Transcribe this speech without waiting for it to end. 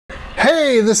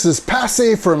Hey, this is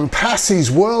Passy from Passy's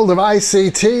World of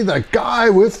ACT, the guy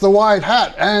with the white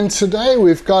hat, and today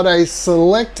we've got a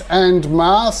select and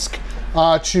mask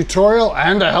tutorial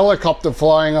and a helicopter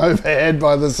flying overhead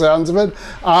by the sounds of it,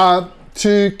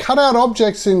 to cut out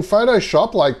objects in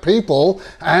Photoshop like people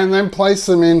and then place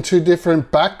them into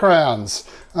different backgrounds.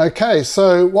 Okay,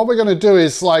 so what we're going to do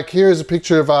is, like, here's a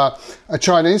picture of a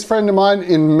Chinese friend of mine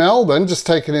in Melbourne, just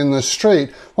taken in the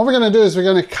street. What we're going to do is we're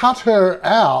going to cut her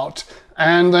out,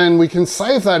 and then we can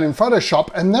save that in Photoshop,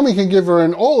 and then we can give her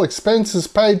an all expenses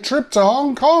paid trip to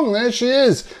Hong Kong. There she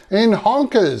is in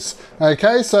honkers.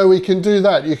 Okay, so we can do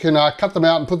that. You can cut them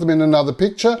out and put them in another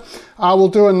picture. We'll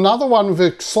do another one with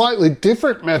a slightly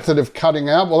different method of cutting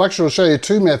out. Well, actually, I'll show you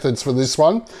two methods for this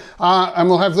one. And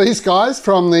we'll have these guys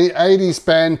from the 80s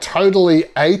band Totally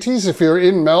 80s. If you're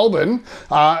in Melbourne,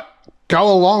 go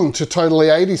along to Totally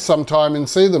 80s sometime and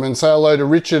see them and say hello to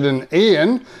Richard and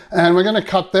Ian. And we're going to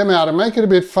cut them out and make it a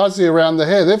bit fuzzy around the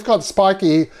hair. They've got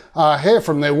spiky hair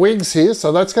from their wigs here,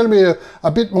 so that's going to be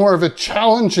a bit more of a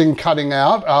challenging cutting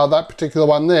out, that particular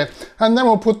one there. And then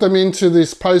we'll put them into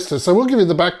this poster. So we'll give you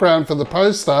the background for the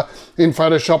poster in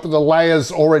Photoshop with the layers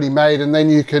already made, and then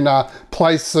you can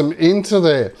place them into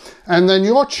there. And then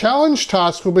your challenge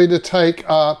task will be to take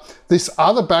this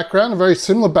other background, a very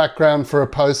similar background for a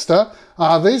poster.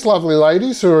 These lovely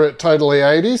ladies who are at Totally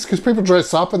 80s, because people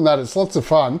dress up in that, it's lots of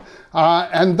fun.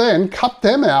 And then cut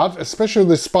them out, especially with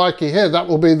the spiky hair. That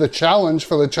will be the challenge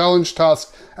for the challenge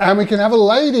task. And we can have a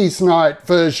ladies' night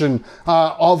version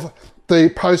of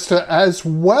the poster as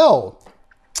well.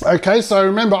 Okay, so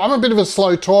remember, I'm a bit of a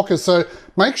slow talker, so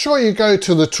make sure you go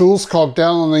to the tools cog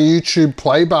down on the YouTube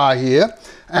play bar here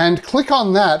and click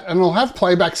on that, and it'll have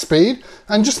playback speed,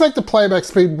 and just make the playback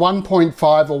speed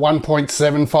 1.5 or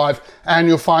 1.75 and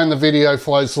you'll find the video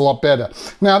flows a lot better.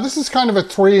 Now, this is kind of a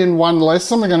 3-in-1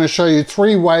 lesson. We're going to show you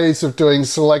 3 ways of doing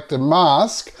select and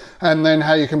mask, and then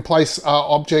how you can place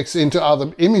objects into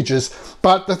other images.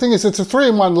 But the thing is, it's a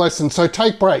 3-in-1 lesson, so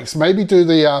take breaks. Maybe do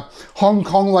the Hong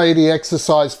Kong lady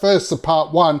exercise first, the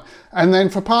part 1, and then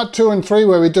for part 2 and 3,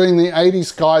 where we're doing the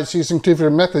 80s guys using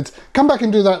different methods, come back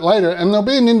and do that later, and there'll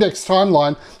be an index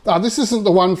timeline. This isn't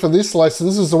the one for this lesson,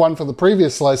 this is the one for the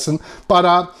previous lesson, but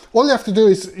all you have to do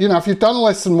is, you know, if you've done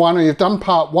lesson 1 or you've done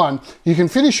part 1, you can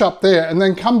finish up there and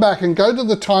then come back and go to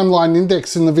the timeline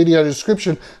index in the video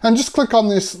description and just click on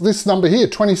this number here,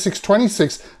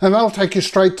 2626, and that'll take you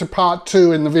straight to part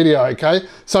 2 in the video, okay?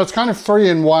 So it's kind of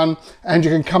 3-in-1, and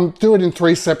you can come do it in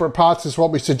 3 separate parts is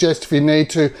what we suggest if you need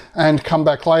to, and come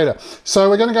back later. So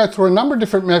we're going to go through a number of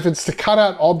different methods to cut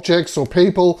out objects or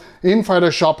people in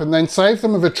Photoshop and then save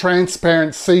them with a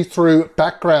transparent see-through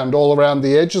background all around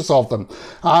the edges of them.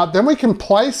 Then we can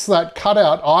place that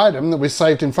cutout item that we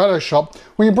saved in Photoshop,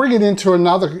 we can bring it into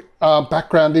another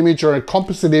background image or a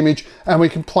composite image, and we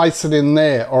can place it in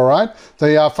there, all right?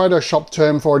 The Photoshop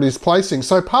term for it is placing.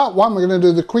 So part 1, we're going to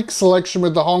do the quick selection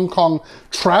with the Hong Kong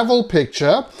travel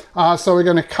picture. So we're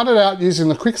going to cut it out using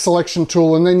the quick selection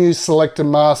tool and then use select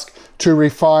and mask to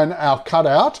refine our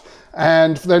cutout.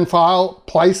 And then file,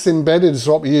 place embedded is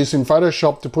what we use in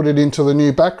Photoshop to put it into the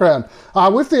new background.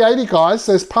 With the 80 guys,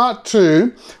 there's part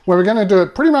 2 where we're going to do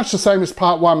it pretty much the same as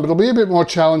part 1, but it'll be a bit more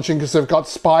challenging because they've got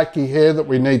spiky hair that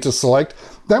we need to select.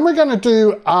 Then we're going to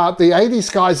do the 80s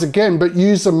guys again, but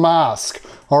use a mask.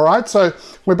 All right, so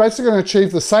we're basically going to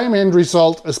achieve the same end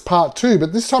result as part 2,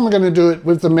 but this time we're going to do it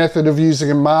with the method of using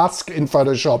a mask in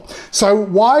Photoshop. So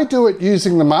why do it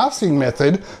using the masking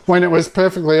method when it was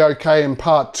perfectly okay in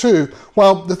part 2?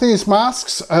 Well, the thing is,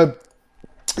 masks are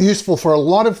useful for a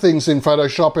lot of things in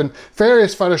Photoshop, and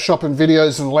various Photoshop and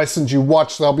videos and lessons you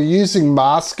watch, they'll be using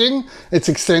masking. It's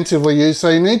extensively used, so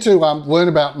you need to learn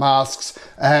about masks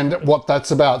and what that's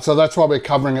about. So that's why we're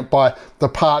covering it by the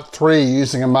part 3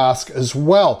 using a mask as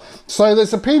well. So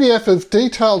there's a PDF of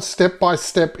detailed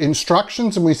step-by-step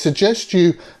instructions, and we suggest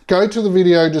you go to the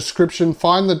video description,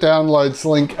 find the downloads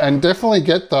link, and definitely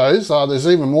get those. There's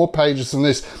even more pages than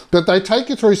this, but they take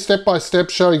you through step by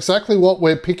step, show exactly what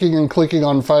we're picking and clicking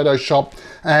on Photoshop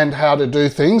and how to do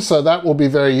things, so that will be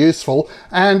very useful.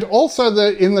 And also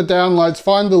in the downloads,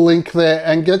 find the link there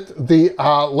and get the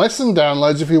lesson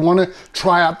downloads if you want to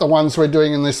try out the ones we're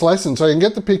doing in this lesson. So you can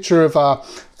get the picture of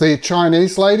the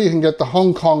Chinese lady, you can get the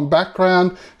Hong Kong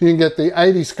background, you can get the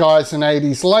 80s guys and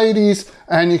 80s ladies,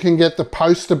 and you can get the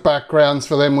poster backgrounds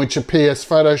for them, which are PS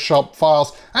Photoshop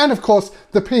files, and of course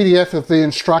the PDF of the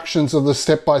instructions of the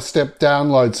step-by-step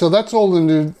download. So that's all in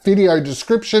the video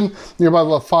description. You'll be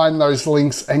able to find those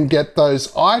links and get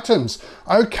those items.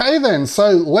 Okay then,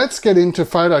 so let's get into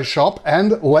Photoshop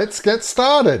and let's get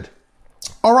started.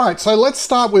 All right, so let's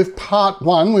start with part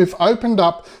one. We've opened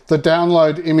up the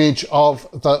download image of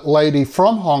the lady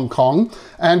from Hong Kong.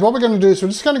 And what we're going to do is we're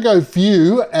just going to go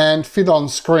view and fit on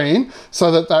screen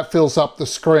so that that fills up the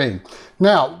screen.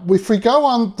 Now, if we go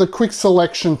on the quick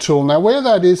selection tool, now where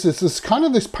that is this kind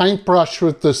of this paintbrush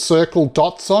with the circle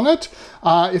dots on it.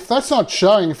 If that's not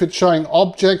showing, if it's showing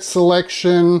object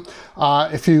selection,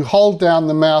 if you hold down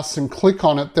the mouse and click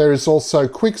on it, there is also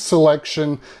quick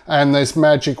selection and there's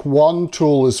magic wand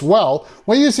tool as well.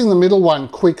 We're using the middle one,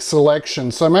 quick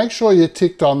selection. So make sure you're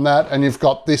ticked on that and you've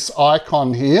got this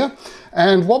icon here.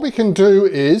 And what we can do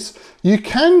is, you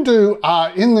can do,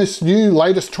 in this new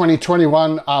latest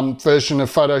 2021 version of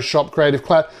Photoshop Creative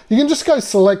Cloud, you can just go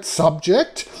select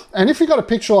subject. And if you've got a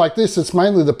picture like this, it's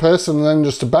mainly the person and then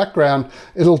just a background,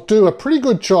 it'll do a pretty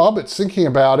good job, it's thinking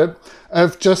about it,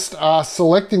 of just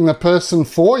selecting the person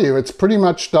for you. It's pretty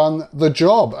much done the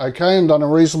job, okay, and done a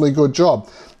reasonably good job.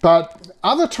 But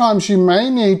other times you may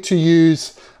need to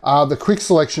use the quick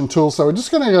selection tool. So we're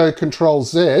just going to go Control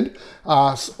Z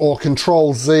or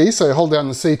Control Z. So hold down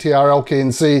the CTRL key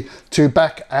and Z to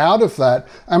back out of that.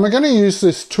 And we're going to use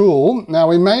this tool. Now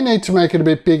we may need to make it a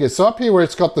bit bigger. So up here where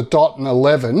it's got the dot and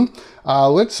 11,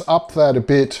 let's up that a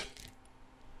bit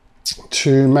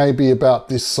to maybe about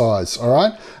this size. All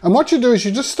right. And what you do is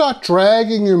you just start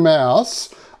dragging your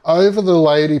mouse over the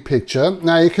lady picture.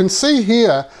 Now you can see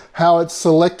here how it's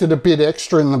selected a bit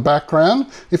extra in the background.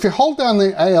 If you hold down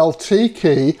the Alt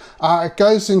key, it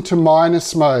goes into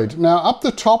minus mode. Now up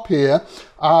the top here,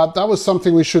 that was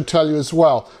something we should tell you as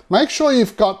well. Make sure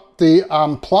you've got the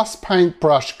plus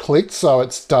paintbrush clicked so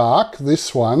it's dark,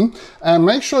 this one, and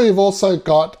make sure you've also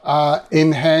got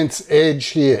enhance edge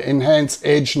here. Enhance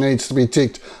edge needs to be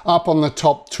ticked up on the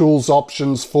top tools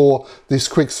options for this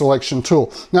quick selection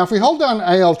tool. Now if we hold down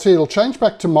Alt, it'll change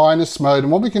back to minus mode,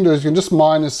 and what we can do is you can just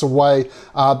minus away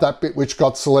that bit which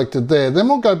got selected there. Then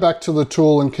we'll go back to the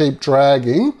tool and keep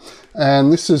dragging,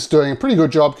 and this is doing a pretty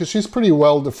good job because she's pretty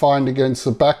well defined against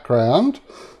the background.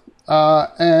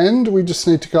 And we just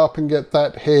need to go up and get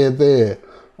that hair there.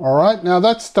 All right, now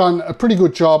that's done a pretty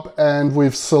good job and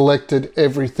we've selected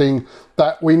everything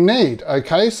that we need.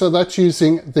 Okay, so that's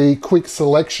using the quick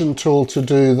selection tool to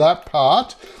do that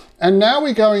part. And now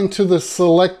we go into the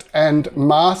select and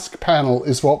mask panel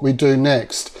is what we do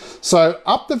next. So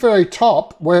up the very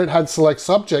top where it had select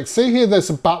subject, see here there's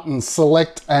a button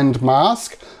select and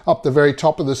mask up the very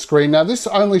top of the screen. Now this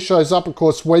only shows up of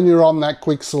course when you're on that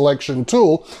quick selection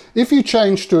tool. If you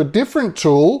change to a different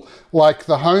tool like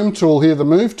the home tool here, the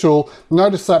move tool,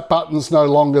 notice that button's no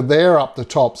longer there up the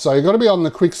top. So you've got to be on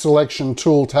the quick selection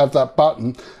tool to have that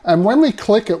button. And when we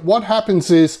click it, what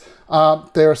happens is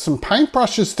there are some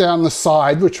paintbrushes down the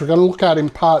side, which we're going to look at in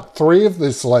part 3 of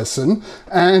this lesson.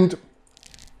 And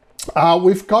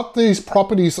we've got these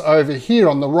properties over here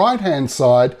on the right-hand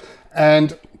side,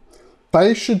 and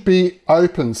they should be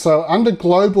open. So under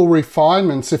global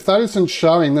refinements, if that isn't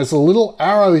showing, there's a little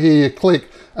arrow here you click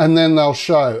and then they'll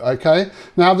show, okay?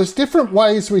 Now there's different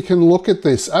ways we can look at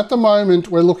this. At the moment,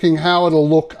 we're looking how it'll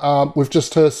look with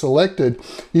just her selected.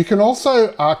 You can also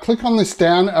click on this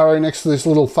down arrow next to this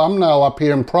little thumbnail up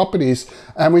here in properties,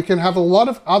 and we can have a lot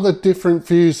of other different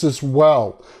views as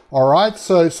well. All right,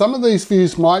 so some of these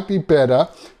views might be better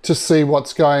to see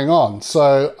what's going on.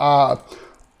 So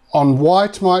on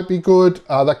white might be good,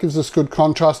 that gives us good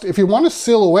contrast. If you want a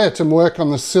silhouette and work on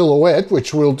the silhouette,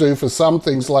 which we'll do for some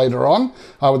things later on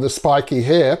with the spiky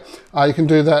hair, you can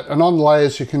do that. And on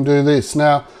layers, you can do this.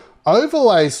 Now,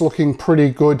 overlay's looking pretty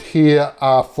good here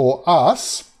for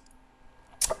us.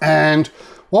 And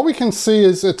what we can see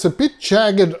is it's a bit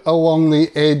jagged along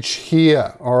the edge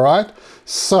here, all right?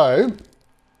 So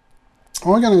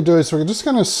what we're going to do is we're just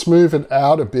going to smooth it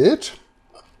out a bit.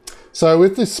 So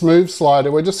with this smooth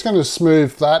slider, we're just going to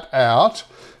smooth that out.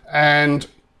 And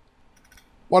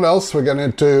what else we're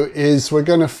going to do is we're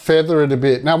going to feather it a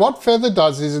bit. Now what feather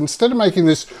does is instead of making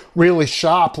this really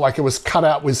sharp like it was cut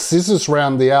out with scissors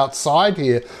around the outside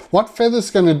here, what feather's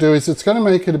going to do is it's going to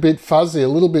make it a bit fuzzy, a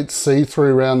little bit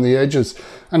see-through around the edges.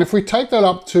 And if we take that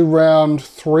up to around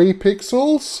 3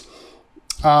 pixels,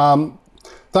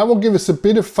 that will give us a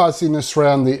bit of fuzziness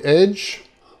around the edge.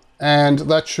 And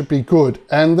that should be good.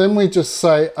 And then we just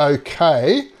say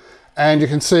okay, and you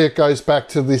can see it goes back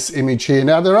to this image here.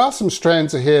 Now there are some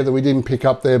strands of hair that we didn't pick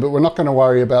up there, but we're not going to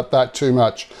worry about that too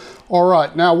much. All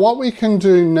right, now what we can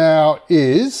do now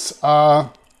is,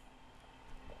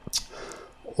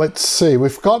 let's see,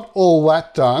 we've got all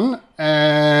that done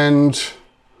and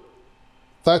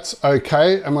that's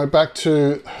okay. And we're back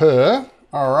to her,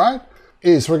 all right.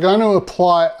 Is we're going to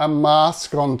apply a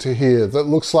mask onto here that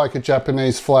looks like a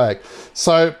Japanese flag.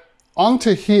 So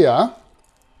onto here,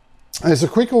 there's a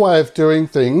quicker way of doing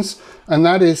things, and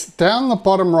that is down the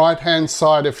bottom right hand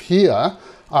side of here,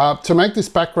 to make this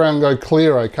background go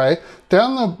clear, okay?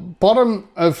 Down the bottom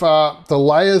of the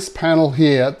layers panel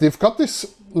here, they've got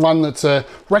this one that's a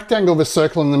rectangle with a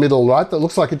circle in the middle, right? That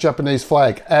looks like a Japanese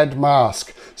flag, add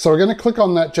mask. So we're going to click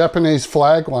on that Japanese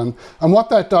flag one. And what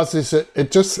that does is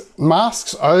it just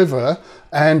masks over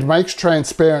and makes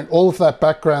transparent all of that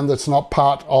background that's not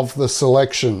part of the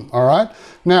selection, all right?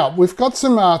 Now, we've got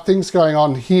some things going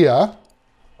on here.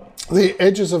 The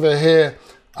edges of her hair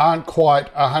aren't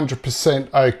quite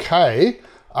 100% okay,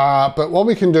 but what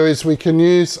we can do is we can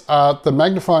use the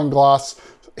magnifying glass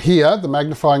here, the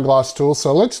magnifying glass tool.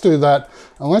 So let's do that,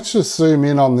 and let's just zoom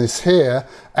in on this hair,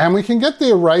 and we can get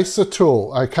the eraser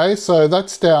tool, okay? So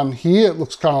that's down here. It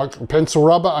looks kind of like pencil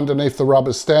rubber underneath the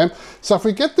rubber stamp. So if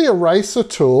we get the eraser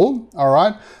tool, all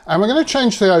right, and we're going to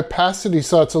change the opacity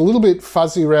so it's a little bit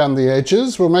fuzzy around the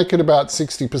edges. We'll make it about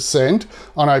 60%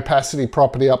 on opacity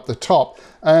property up the top.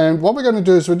 And what we're going to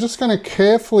do is we're just going to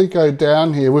carefully go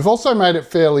down here. We've also made it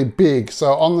fairly big.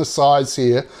 So on the sides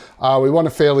here, we want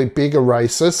a fairly big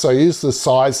eraser. So use the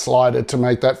size slider to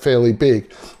make that fairly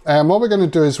big. And what we're going to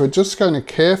do is we're just going to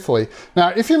carefully. Now,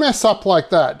 if you mess up like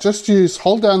that, just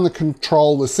hold down the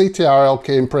control, the CTRL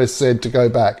key, and press Z to go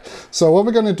back. So what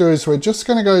we're going to do is we're just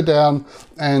going to go down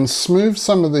and smooth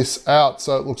some of this out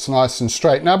so it looks nice and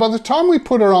straight. Now, by the time we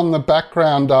put her on the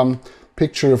background,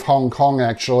 picture of Hong Kong,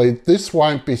 actually, this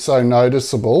won't be so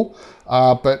noticeable,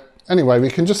 but anyway, we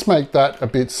can just make that a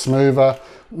bit smoother.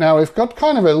 Now we've got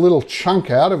kind of a little chunk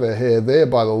out of her hair there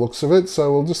by the looks of it,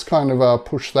 so we'll just kind of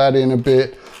push that in a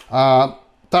bit.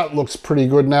 That looks pretty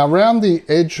good. Now around the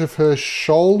edge of her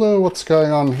shoulder, what's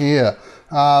going on here?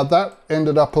 That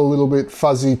ended up a little bit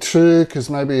fuzzy too, because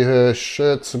maybe her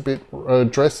shirt's a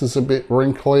bit, dress is a bit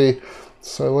wrinkly.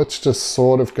 So let's just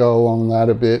sort of go along that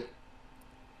a bit.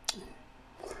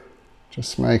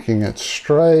 Just making it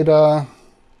straighter.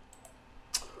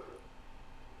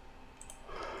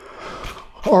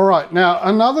 All right, now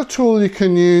another tool you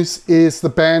can use is the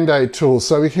Band-Aid tool.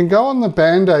 So we can go on the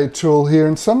Band-Aid tool here,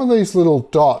 and some of these little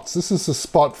dots, this is the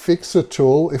spot fixer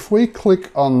tool. If we click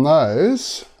on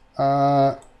those,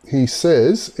 he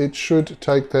says it should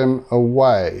take them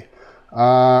away.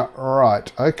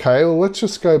 Right, okay, well let's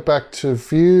just go back to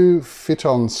view, fit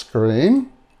on screen.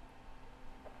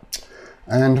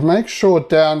 And make sure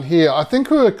down here, I think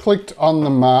we were clicked on the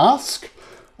mask.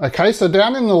 Okay, so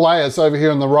down in the layers over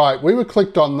here on the right, we were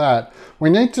clicked on that. We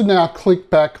need to now click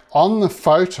back on the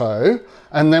photo,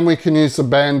 and then we can use the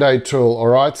Band-Aid tool, all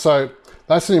right? So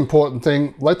that's an important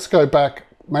thing. Let's go back,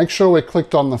 make sure we're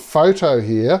clicked on the photo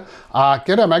here,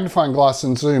 get our magnifying glass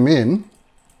and zoom in.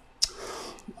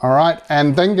 All right,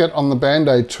 and then get on the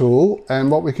Band-Aid tool,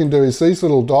 and what we can do is these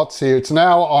little dots here, it's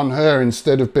now on her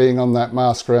instead of being on that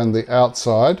mask around the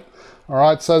outside. All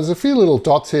right, so there's a few little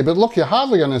dots here, but look, you're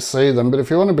hardly going to see them, but if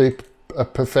you want to be a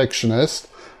perfectionist,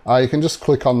 you can just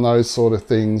click on those sort of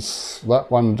things.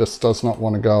 That one just does not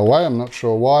want to go away, I'm not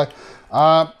sure why.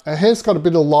 Her hair's got a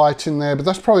bit of light in there, but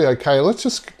that's probably okay. Let's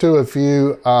just do a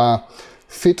view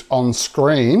fit on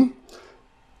screen.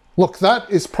 Look, that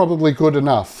is probably good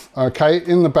enough, okay?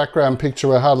 In the background picture,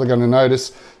 we're hardly going to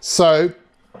notice. So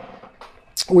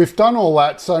we've done all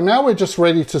that, so now we're just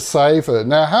ready to save it.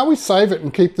 Now, how we save it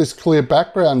and keep this clear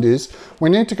background is we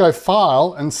need to go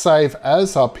File and Save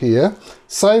As up here,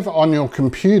 save on your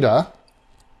computer,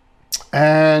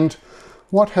 and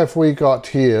what have we got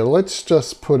here? Let's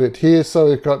just put it here. So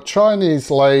we've got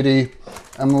Chinese Lady,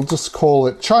 and we'll just call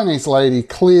it Chinese Lady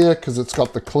Clear because it's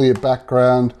got the clear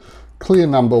background. Clear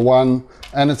number 1,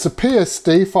 and it's a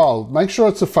PSD file. Make sure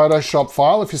it's a Photoshop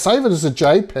file. If you save it as a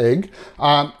JPEG,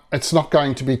 it's not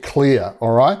going to be clear,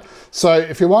 all right? So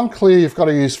if you want clear, you've got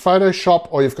to use Photoshop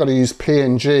or you've got to use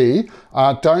PNG.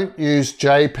 Don't use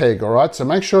JPEG, all right? So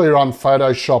make sure you're on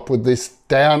Photoshop with this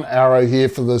down arrow here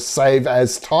for the Save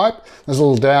As type. There's a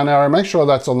little down arrow. Make sure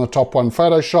that's on the top one,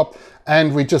 Photoshop.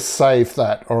 And we just save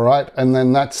that, all right? And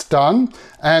then that's done.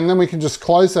 And then we can just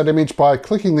close that image by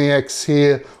clicking the X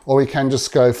here, or we can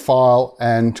just go File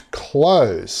and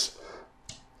Close.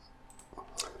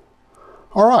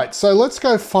 All right, so let's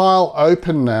go File,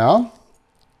 Open now.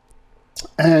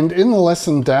 And in the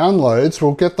lesson downloads,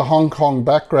 we'll get the Hong Kong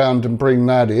background and bring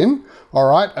that in. All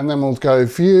right, and then we'll go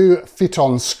View, Fit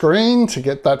on Screen to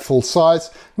get that full size.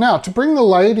 Now, to bring the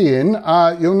lady in,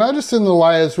 you'll notice in the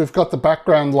layers, we've got the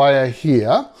background layer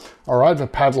here. All right, with a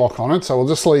padlock on it, so we'll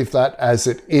just leave that as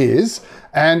it is.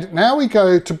 And now we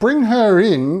go to bring her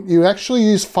in, you actually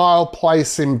use File,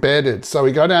 Place, Embedded. So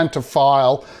we go down to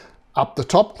File, up the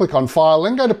top, click on File,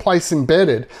 then go to Place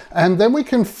Embedded, and then we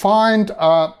can find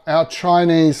our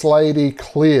Chinese Lady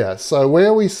Clear. So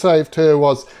where we saved her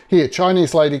was here,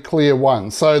 Chinese Lady Clear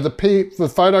 1. So the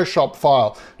Photoshop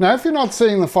file. Now, if you're not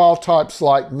seeing the file types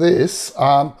like this,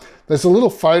 there's a little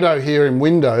photo here in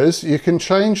Windows. You can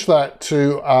change that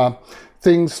to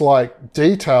things like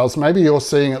details. Maybe you're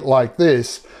seeing it like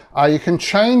this. You can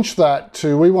change that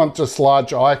to, we want just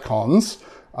large icons.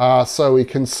 So we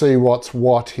can see what's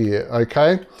what here,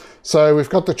 okay? So we've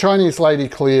got the Chinese Lady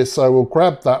Clear, so we'll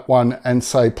grab that one and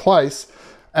say place.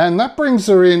 And that brings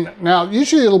her in. Now,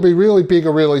 usually it'll be really big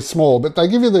or really small, but they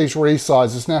give you these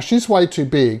resizes. Now, she's way too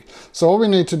big. So all we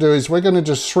need to do is we're going to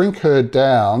just shrink her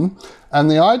down. And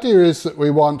the idea is that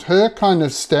we want her kind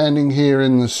of standing here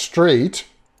in the street.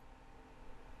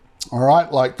 All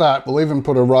right, like that. We'll even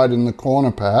put her right in the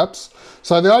corner, perhaps.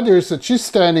 So the idea is that she's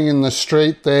standing in the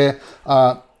street there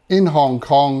in Hong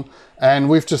Kong, and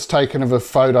we've just taken a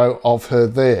photo of her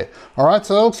there. All right,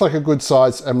 so that looks like a good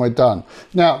size, and we're done.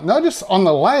 Now, notice on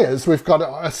the layers, we've got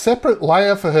a separate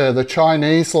layer for her, the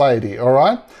Chinese lady, all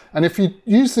right? And if you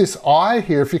use this eye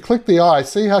here, if you click the eye,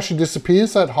 see how she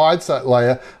disappears? That hides that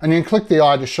layer, and you can click the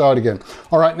eye to show it again.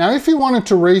 All right, now if you wanted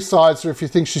to resize her, if you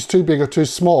think she's too big or too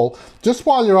small, just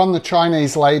while you're on the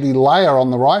Chinese lady layer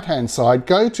on the right-hand side,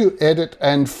 go to Edit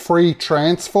and Free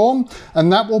Transform,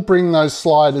 and that will bring those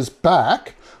sliders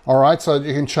back, all right, so that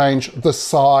you can change the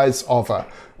size of her.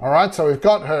 All right, so we've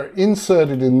got her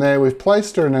inserted in there. We've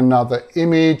placed her in another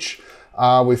image.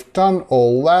 We've done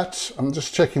all that. I'm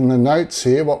just checking the notes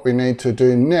here, what we need to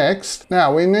do next.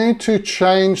 Now, we need to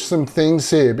change some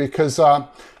things here because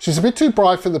she's a bit too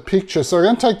bright for the picture. So we're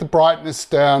going to take the brightness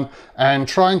down and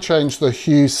try and change the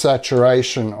hue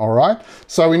saturation, all right?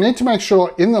 So we need to make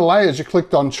sure in the layers you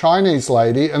clicked on Chinese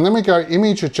Lady, and then we go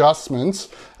Image Adjustments,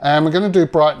 and we're going to do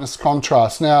Brightness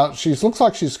Contrast. Now, she looks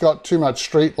like she's got too much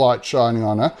street light shining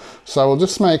on her. So we'll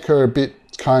just make her a bit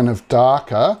kind of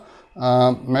darker.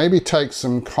 Maybe take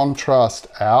some contrast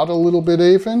out a little bit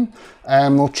even,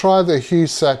 and we'll try the hue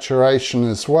saturation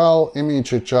as well.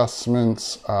 Image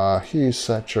Adjustments, hue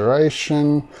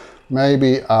saturation,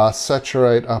 maybe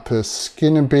saturate up her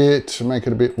skin a bit to make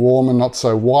it a bit warmer, not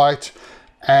so white.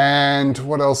 And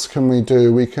what else can we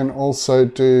do? We can also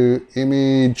do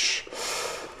image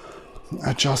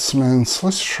adjustments.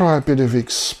 Let's try a bit of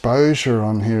exposure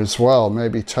on here as well.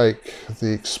 Maybe take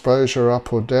the exposure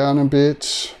up or down a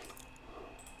bit.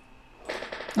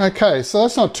 Okay, so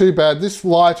that's not too bad. This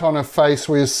light on her face,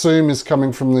 we assume, is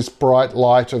coming from this bright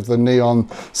light of the neon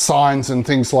signs and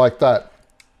things like that.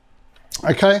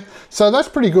 Okay, so that's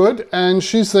pretty good. And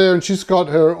she's there and she's got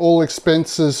her all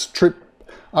expenses trip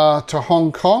to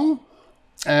Hong Kong.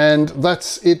 And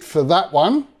that's it for that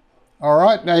one. All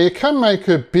right, now you can make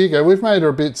her bigger. We've made her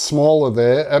a bit smaller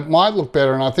there. It might look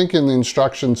better, and I think in the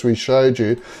instructions we showed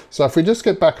you. So if we just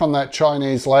get back on that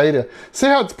Chinese lady, see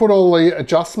how it's put all the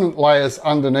adjustment layers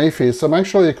underneath here. So make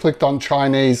sure you clicked on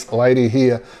Chinese lady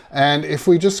here. And if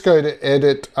we just go to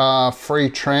Edit, Free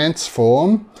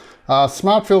Transform,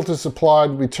 Smart Filters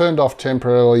applied, we turned off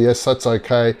temporarily. Yes, that's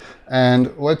okay.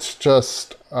 And let's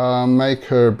just make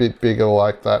her a bit bigger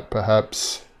like that,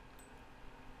 perhaps.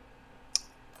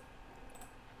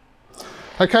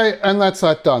 Okay, and that's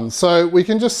that done. So we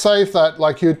can just save that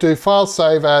like you'd do, File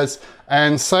Save As,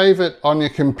 and save it on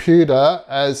your computer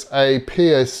as a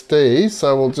PSD.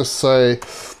 So we'll just say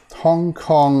Hong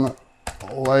Kong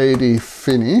Lady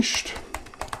Finished.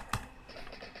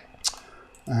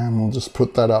 And we'll just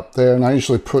put that up there. And I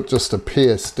usually put just a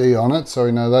PSD on it, so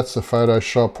we know that's the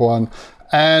Photoshop one.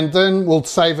 And then we'll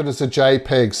save it as a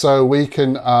JPEG, so we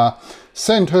can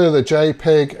send her the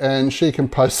JPEG and she can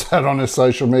post that on her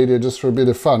social media just for a bit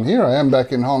of fun. Here I am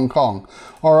back in Hong Kong.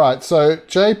 All right, so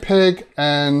JPEG,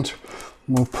 and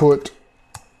we'll put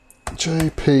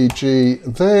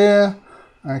JPG there.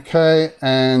 Okay,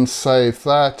 and save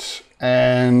that.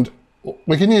 And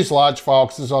we can use large file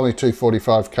because it's only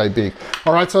 245K big.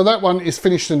 All right, so that one is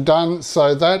finished and done.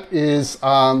 So that is,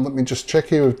 let me just check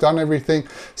here, we've done everything.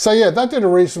 So yeah, that did a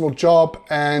reasonable job.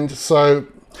 And so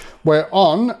we're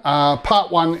on,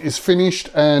 part one is finished,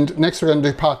 and next we're going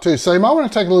to do part two. So you might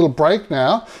want to take a little break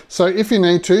now. So if you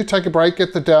need to, take a break,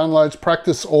 get the downloads,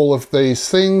 practice all of these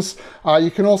things. You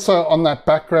can also, on that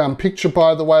background picture,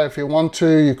 by the way, if you want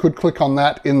to, you could click on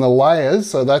that in the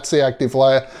layers. So that's the active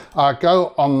layer.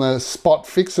 Go on the Spot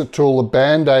Fix-It tool, the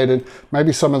band-aided,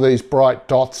 maybe some of these bright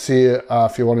dots here,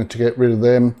 if you wanted to get rid of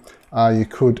them. You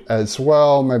could as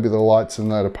well. Maybe the lights in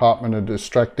that apartment are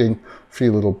distracting. A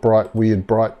few little bright, weird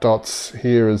bright dots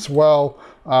here as well.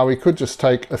 We could just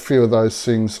take a few of those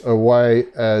things away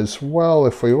as well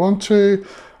if we want to.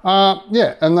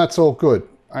 Yeah, and that's all good.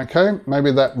 Okay,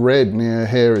 maybe that red near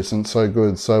hair isn't so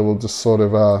good, so we'll just sort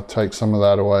of take some of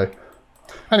that away.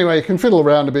 Anyway, you can fiddle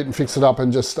around a bit and fix it up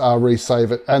and just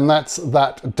resave it. And that's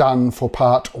that done for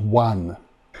part 1.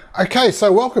 Okay,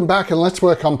 so welcome back and let's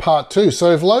work on part 2.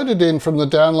 So I've loaded in from the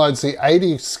downloads the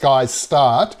 80 Skies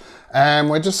Start, and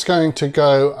we're just going to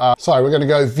go, we're going to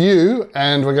go View,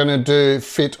 and we're going to do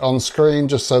Fit on Screen,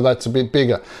 just so that's a bit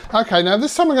bigger. Okay, now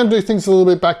this time we're going to do things a little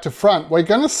bit back to front. We're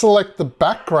going to select the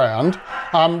background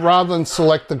rather than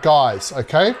select the guys,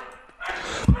 okay?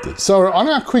 So we're on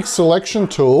our quick selection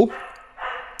tool,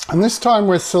 and this time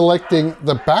we're selecting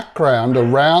the background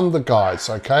around the guys,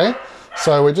 okay?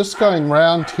 So we're just going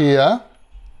round here.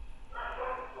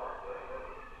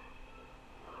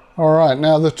 All right,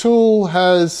 now the tool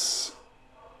has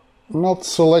not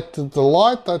selected the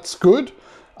light, that's good.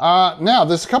 Now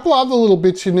there's a couple other little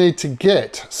bits you need to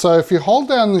get. So if you hold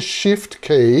down the Shift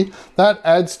key, that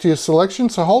adds to your selection.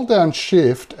 So hold down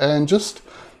Shift and just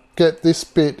get this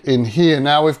bit in here.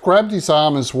 Now we've grabbed his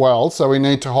arm as well, so we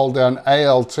need to hold down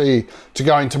ALT to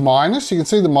go into minus. You can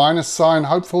see the minus sign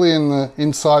hopefully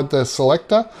inside the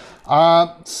selector.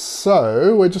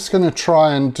 So we're just going to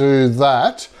try and do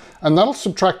that, and that'll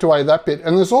subtract away that bit.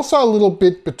 And there's also a little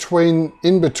bit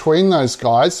in between those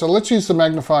guys, so let's use the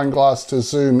magnifying glass to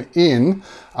zoom in.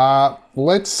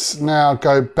 Let's now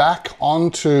go back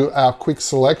onto our quick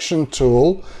selection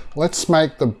tool. Let's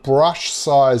make the brush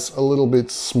size a little bit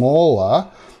smaller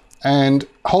and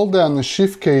hold down the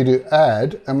Shift key to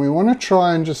add, and we want to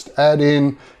try and just add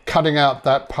in cutting out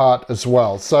that part as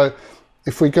well. So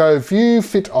if we go View,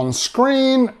 Fit on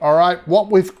Screen, all right, what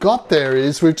we've got there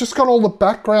is we've just got all the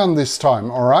background this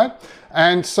time, all right?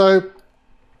 And so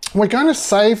we're going to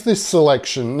save this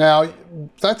selection. Now,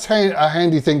 that's a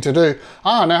handy thing to do.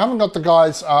 Now I haven't got the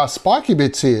guy's spiky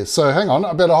bits here. So hang on,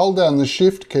 I better hold down the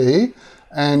Shift key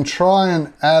and try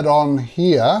and add on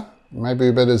here. Maybe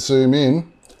we better zoom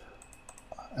in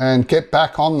and get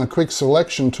back on the quick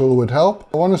selection tool would help.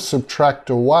 I want to subtract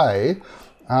away.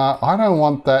 I don't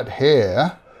want that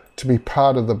hair to be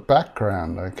part of the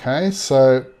background, okay?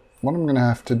 So what I'm going to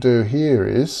have to do here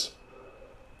is,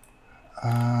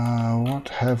 what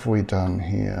have we done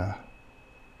here?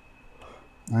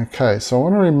 Okay, so I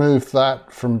want to remove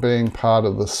that from being part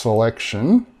of the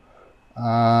selection.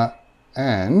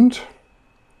 And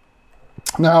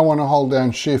now I want to hold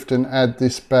down Shift and add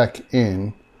this back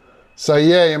in. So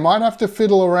yeah, you might have to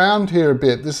fiddle around here a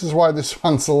bit. This is why this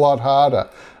one's a lot harder.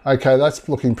 Okay, that's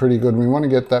looking pretty good. We want to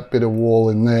get that bit of wall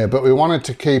in there, but we wanted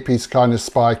to keep his kind of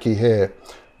spiky hair.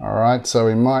 All right, so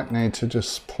we might need to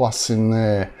just plus in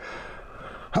there.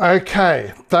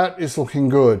 Okay, that is looking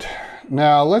good.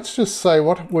 Now let's just say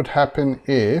what would happen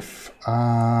if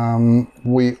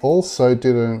we also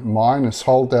did a minus,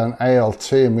 hold down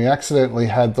ALT, and we accidentally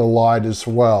had the light as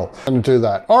well. I'm going to do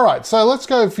that. All right, so let's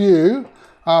go View,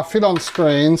 Fit on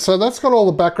Screen. So that's got all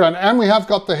the background, and we have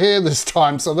got the hair this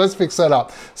time, so let's fix that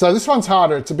up. So this one's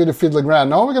harder, it's a bit of fiddling around.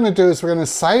 Now what we're going to do is we're going to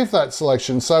save that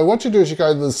selection. So what you do is you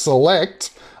go to the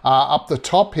Select up the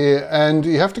top here, and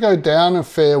you have to go down a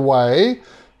fair way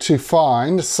to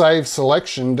find Save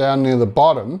Selection down near the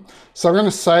bottom. So I'm going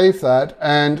to save that,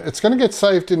 and it's going to get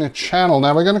saved in a channel.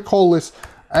 Now we're going to call this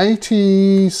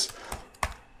 80s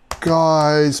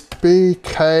Guys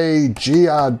BKGRD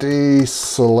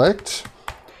Select.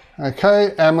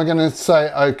 Okay, and we're going to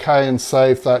say OK and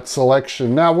save that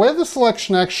selection. Now where the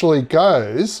selection actually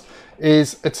goes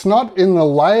is it's not in the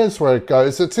layers where it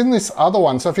goes, it's in this other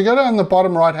one. So if you go down the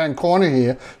bottom right hand corner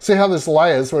here, see how there's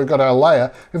layers where we've got our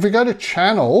layer. If we go to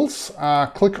channels,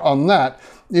 click on that,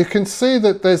 you can see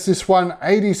that there's this one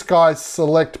 80s Guys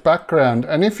Select Background.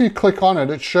 And if you click on it,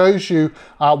 it shows you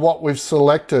what we've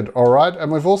selected, all right?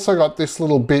 And we've also got this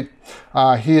little bit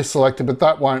here selected, but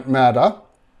that won't matter.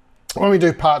 When we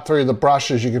do part 3 of the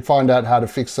brushes, you can find out how to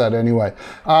fix that anyway.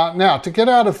 Now, to get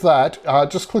out of that,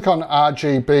 just click on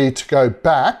RGB to go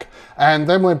back, and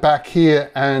then we're back here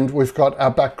and we've got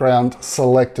our background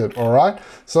selected, all right?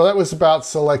 So that was about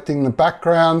selecting the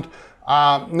background.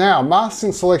 Now,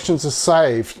 masking selections are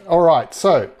saved. All right,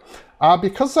 so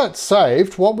because that's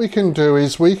saved, what we can do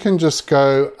is we can just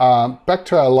go back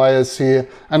to our layers here,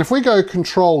 and if we go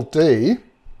Control D,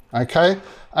 okay,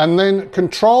 and then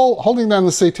holding down the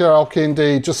CTRL key and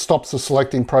D just stops the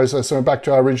selecting process, and we're back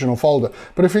to our original folder.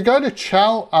 But if we go to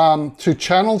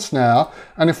channels now,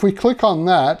 and if we click on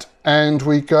that and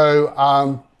we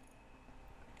go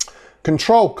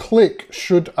Control click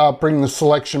should bring the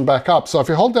selection back up. So if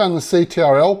you hold down the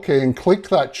CTRL key and click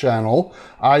that channel,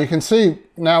 you can see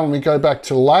now when we go back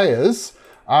to layers,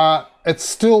 it's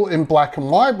still in black and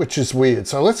white, which is weird.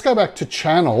 So let's go back to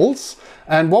channels,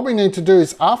 And what we need to do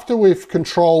is, after we've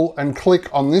control and click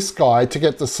on this guy to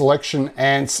get the selection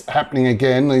ants happening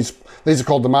again, these are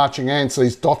called the marching ants,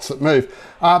 these dots that move,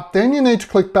 then you need to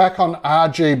click back on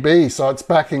RGB, so it's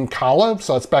back in color,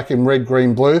 so it's back in red,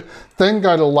 green, blue. Then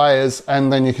go to layers,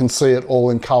 and then you can see it all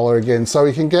in color again. So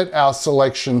we can get our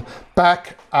selection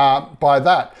back by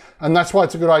that. And that's why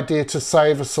it's a good idea to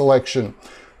save a selection.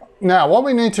 Now, what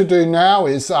we need to do now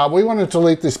is we want to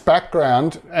delete this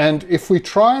background, and if we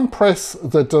try and press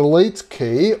the delete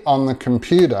key on the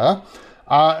computer,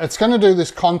 it's going to do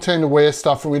this content aware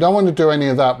stuff, and we don't want to do any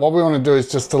of that. What we want to do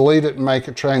is just delete it and make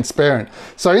it transparent.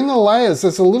 So in the layers,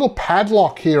 there's a little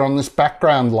padlock here on this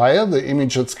background layer, the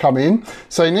image that's come in.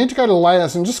 So you need to go to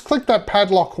layers and just click that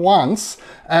padlock once,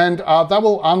 and that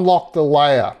will unlock the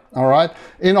layer. All right.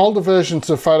 In older versions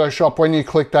of Photoshop, when you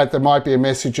click that, there might be a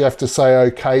message you have to say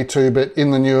okay to, but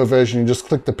in the newer version, you just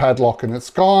click the padlock and it's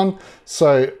gone.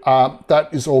 So that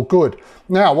is all good.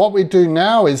 Now, what we do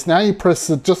now is, now you press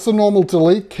just the normal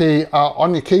delete key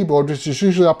on your keyboard, which is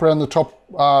usually up around the top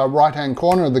right-hand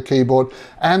corner of the keyboard,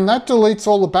 and that deletes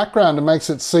all the background and makes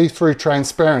it see-through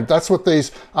transparent. That's what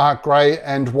these gray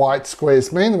and white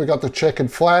squares mean. We've got the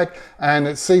checkered flag, and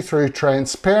it's see-through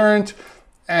transparent.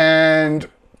 And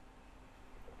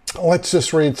let's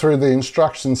just read through the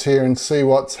instructions here and see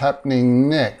what's happening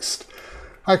next.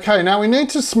 Okay, now we need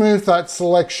to smooth that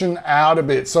selection out a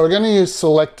bit. So we're going to use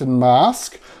select and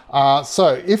mask.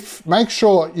 Make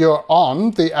sure you're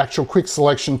on the actual quick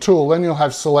selection tool, then you'll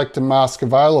have select and mask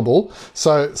available.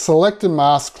 So select and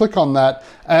mask, click on that.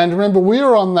 And remember,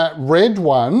 we're on that red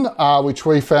one, which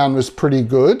we found was pretty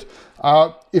good.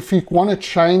 If you want to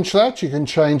change that, you can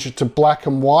change it to black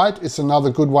and white. It's another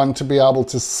good one to be able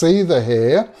to see the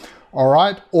hair. All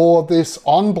right, or this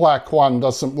on black one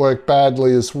doesn't work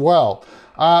badly as well.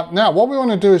 Now, what we want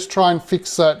to do is try and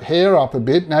fix that hair up a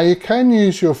bit. Now, you can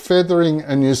use your feathering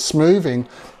and your smoothing,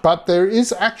 but there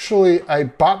is actually a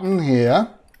button here,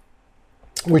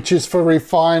 which is for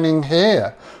refining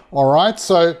hair. All right,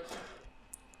 so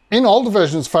in older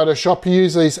versions of Photoshop, you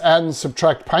use these add and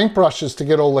subtract paintbrushes to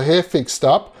get all the hair fixed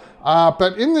up.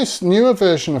 But in this newer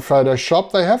version of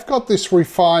Photoshop, they have got this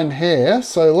refined hair.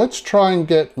 So let's try and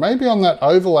get maybe on that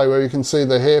overlay where you can see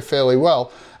the hair fairly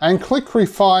well, and click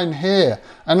refine hair.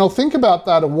 And I'll think about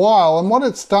that a while. And what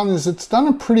it's done is it's done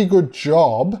a pretty good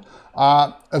job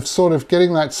of sort of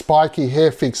getting that spiky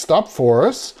hair fixed up for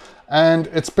us. And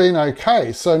it's been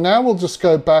okay. So now we'll just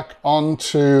go back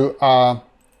onto,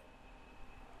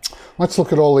 let's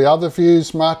look at all the other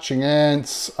views, marching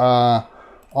ants, on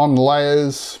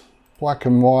layers, black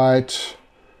and white.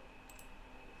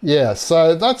 Yeah,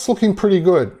 so that's looking pretty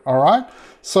good, all right?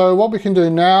 So what we can do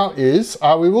now is,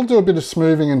 we will do a bit of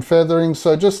smoothing and feathering,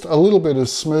 so just a little bit of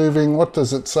smoothing. What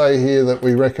does it say here that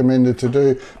we recommended to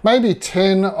do? Maybe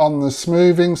 10 on the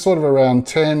smoothing, sort of around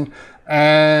 10,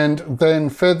 and then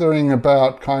feathering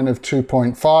about kind of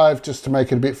 2.5, just to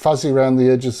make it a bit fuzzy around the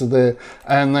edges of there,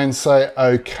 and then say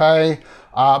okay.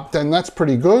 Then that's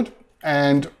pretty good,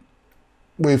 and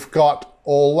we've got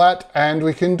all that, and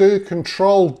we can do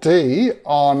Control D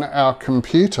on our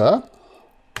computer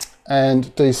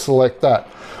and deselect that.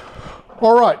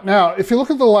 All right, now if you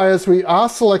look at the layers, we are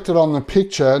selected on the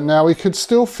picture. Now we could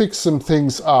still fix some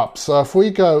things up. So if we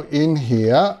go in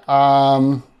here,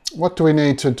 what do we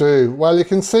need to do? Well, you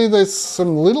can see there's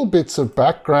some little bits of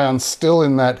background still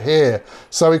in that hair.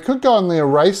 So we could go on the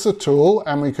eraser tool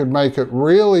and we could make it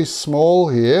really small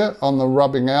here on the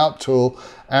rubbing out tool,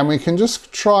 and we can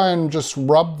just try and just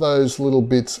rub those little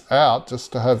bits out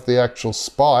just to have the actual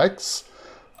spikes.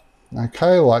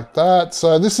 Okay, like that.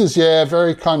 So this is, yeah,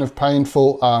 very kind of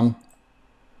painful,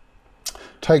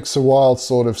 takes a while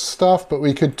sort of stuff, but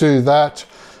we could do that.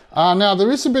 Now there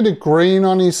is a bit of green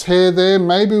on his hair there.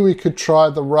 Maybe we could try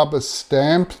the rubber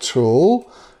stamp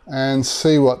tool and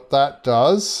see what that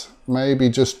does. Maybe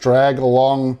just drag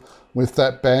along with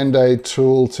that Band-Aid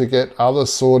tool to get other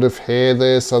sort of hair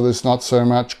there so there's not so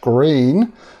much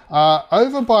green.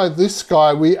 Over by this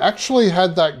guy, we actually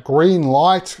had that green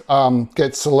light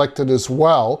get selected as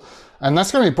well. And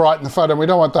that's going to be bright in the photo, and we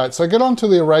don't want that. So get onto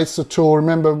the eraser tool.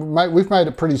 Remember, we've made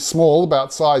it pretty small,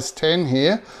 about size 10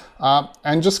 here.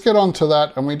 And just get onto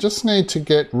that, and we just need to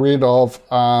get rid of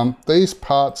these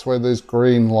parts where there's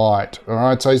green light. All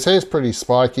right, so his hair's pretty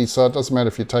spiky, so it doesn't matter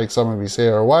if you take some of his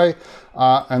hair away.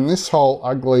 And this whole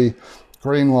ugly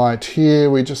green light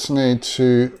here, we just need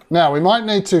to, now we might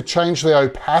need to change the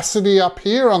opacity up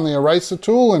here on the eraser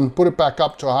tool and put it back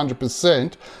up to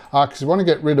 100%, because we want to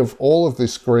get rid of all of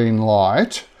this green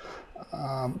light.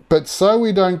 But so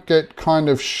we don't get kind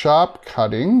of sharp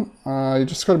cutting, you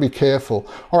just got to be careful.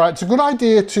 All right, it's a good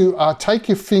idea to take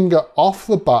your finger off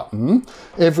the button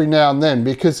every now and then,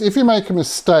 because if you make a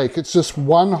mistake, it's just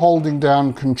one holding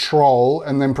down Control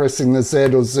and then pressing the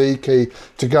Z or Z key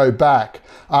to go back.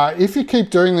 If you keep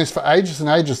doing this for ages and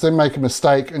ages, then make a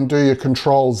mistake and do your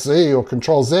Control Z or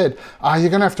Control Z, you're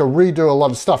going to have to redo a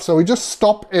lot of stuff. So we just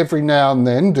stop every now and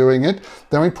then doing it.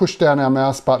 Then we push down our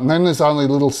mouse button. Then there's only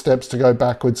little steps to go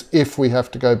backwards if we have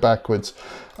to go backwards.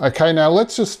 Okay, now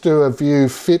let's just do a view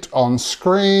fit on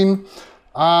screen.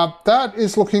 That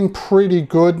is looking pretty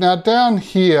good. Now down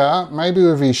here, maybe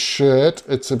with his shirt,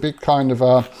 it's a bit kind of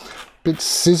a bit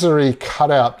scissory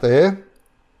cutout there.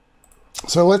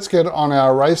 So let's get on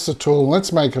our eraser tool,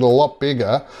 let's make it a lot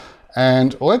bigger,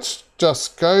 and let's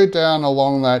just go down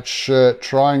along that shirt,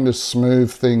 trying to smooth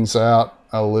things out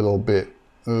a little bit.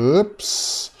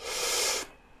 Oops.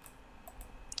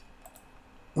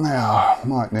 Now,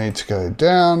 might need to go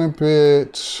down a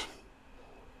bit.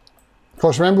 Of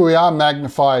course, remember we are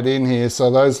magnified in here,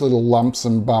 so those little lumps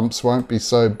and bumps won't be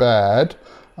so bad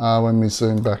when we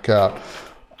zoom back out.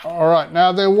 All right,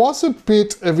 now there was a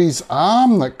bit of his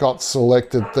arm that got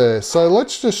selected there. So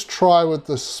let's just try with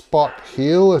the spot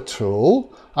healer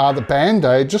tool, the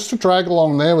Band-Aid, just to drag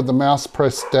along there with the mouse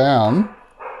pressed down.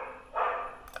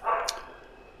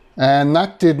 And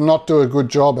that did not do a good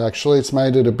job, actually. It's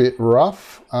made it a bit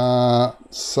rough.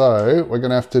 So we're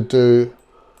gonna have to do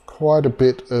quite a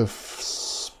bit of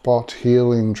spot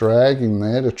healing dragging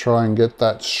there to try and get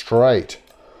that straight.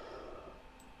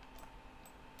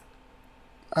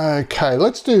 Okay,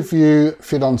 let's do view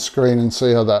fit on screen and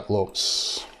see how that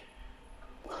looks.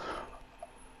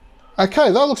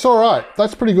 Okay, that looks all right.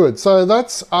 That's pretty good. So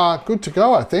that's good to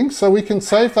go, I think. So we can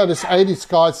save that as 80s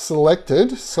guys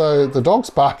selected. So the dog's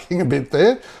barking a bit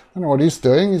there. I don't know what he's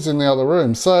doing. He's in the other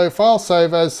room. So file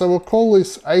save as. So we'll call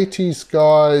this 80s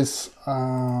guys.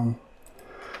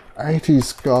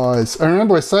 80s guys. And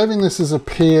remember, we're saving this as a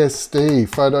PSD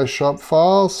Photoshop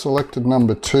file, selected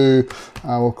number 2.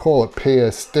 We'll call it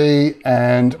PSD,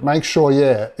 and make sure,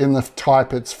 yeah, in the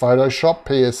type it's Photoshop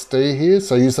PSD here.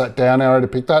 So use that down arrow to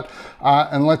pick that.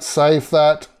 And let's save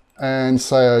that and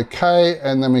say OK,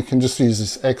 and then we can just use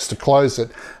this X to close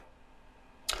it.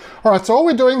 All right, so all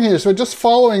we're doing here is we're just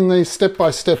following these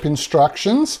step-by-step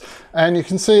instructions, and you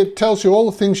can see it tells you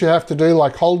all the things you have to do,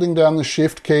 like holding down the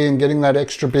shift key and getting that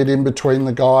extra bit in between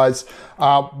the guys,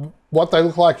 what they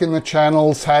look like in the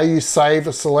channels, how you save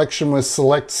a selection with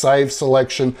select save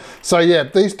selection. So yeah,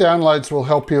 these downloads will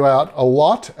help you out a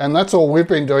lot, and that's all we've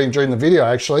been doing during the video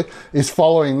actually, is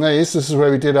following these. This is where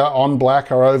we did our on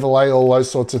black, our overlay, all those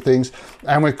sorts of things.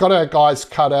 And we've got our guys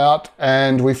cut out,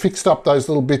 and we fixed up those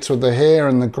little bits with the hair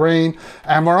and the green.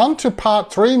 And we're on to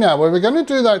part 3 now, where we're going to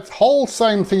do that whole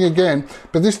same thing again,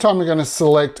 but this time we're going to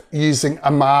select using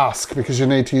a mask, because you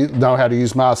need to know how to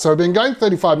use masks. So we've been going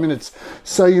 35 minutes,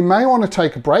 so you may want to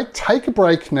take a break. Take a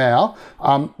break now,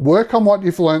 work on what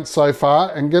you've learned so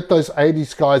far, and get those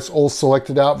 80s guys all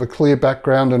selected out with a clear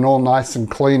background and all nice and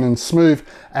clean and smooth,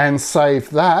 and save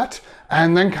that.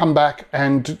 And then come back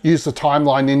and use the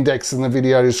timeline index in the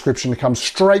video description to come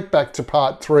straight back to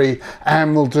part 3,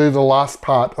 and we'll do the last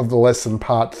part of the lesson,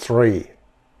 part 3.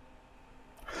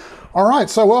 All right,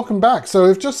 so welcome back. So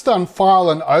we've just done file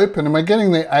and open, and we're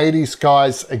getting the 80s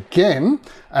guys again,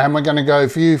 and we're going to go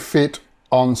view fit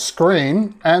on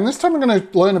screen. And this time we're going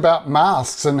to learn about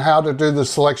masks and how to do the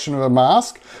selection of a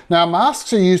mask. Now,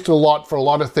 masks are used a lot for a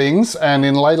lot of things, and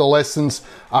in later lessons,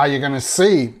 you're going to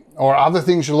see, or other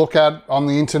things you look at on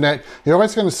the internet, you're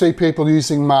always going to see people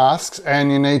using masks,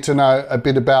 and you need to know a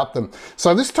bit about them.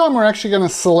 So this time we're actually going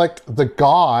to select the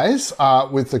guys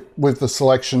with the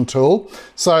selection tool.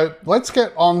 So let's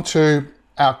get onto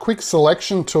our quick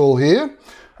selection tool here.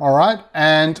 All right,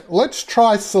 and let's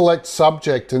try select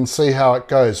subject and see how it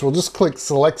goes. We'll just click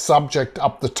select subject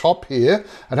up the top here.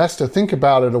 It has to think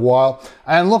about it a while.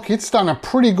 And look, it's done a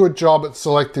pretty good job at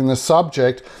selecting the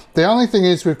subject. The only thing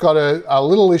is we've got a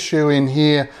little issue in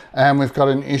here, and we've got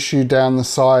an issue down the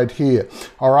side here.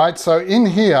 All right, so in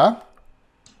here,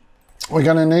 we're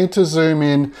going to need to zoom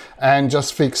in and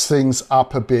just fix things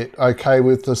up a bit, okay,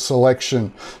 with the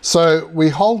selection. So we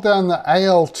hold down the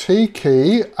ALT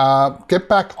key, get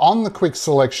back on the quick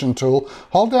selection tool,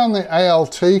 hold down the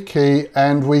ALT key,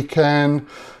 and we can,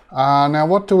 now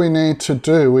what do we need to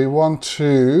do? We want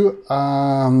to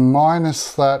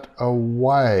minus that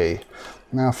away.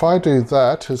 Now if I do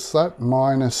that, has that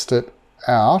minused it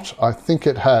out? I think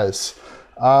it has.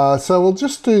 So we'll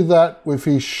just do that with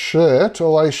his shirt,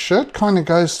 although his shirt kind of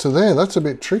goes to there. That's a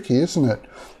bit tricky, isn't it?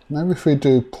 Maybe if we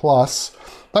do plus,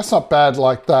 that's not bad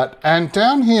like that. And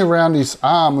down here around his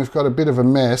arm, we've got a bit of a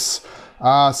mess.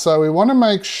 So we want to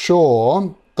make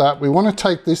sure that we want to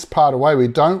take this part away. We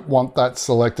don't want that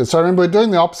selected. So remember, we're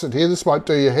doing the opposite here. This might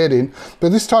do your head in,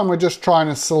 but this time we're just trying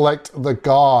to select the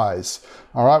guys.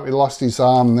 All right, we lost his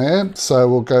arm there. So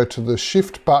we'll go to the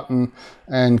shift button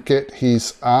and get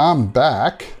his arm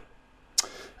back.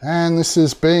 And this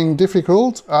is being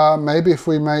difficult. Maybe if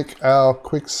we make our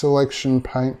quick selection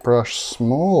paintbrush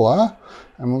smaller,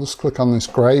 and we'll just click on this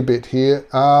gray bit here.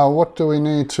 What do we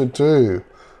need to do?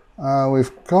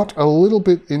 We've got a little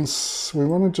bit in, we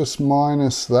want to just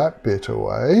minus that bit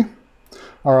away.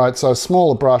 All right, so a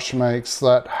smaller brush makes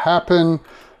that happen.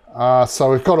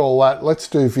 So we've got all that. Let's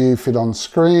do view fit on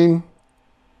screen.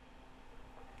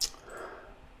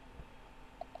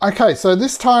 Okay, so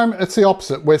this time it's the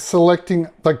opposite. We're selecting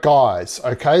the guys,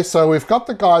 okay? So we've got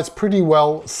the guys pretty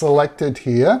well selected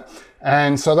here.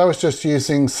 And so that was just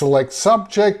using select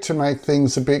subject to make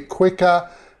things a bit quicker.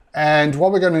 And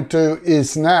what we're going to do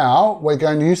is now we're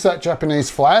going to use that Japanese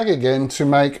flag again to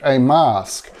make a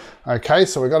mask. Okay,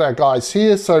 so we've got our guys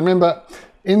here. So remember,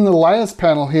 in the layers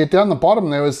panel here, down the bottom,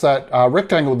 there was that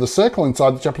rectangle with the circle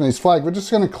inside the Japanese flag. We're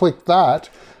just going to click that,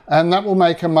 and that will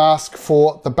make a mask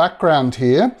for the background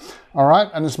here. All right,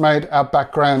 and it's made our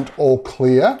background all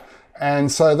clear.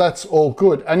 And so that's all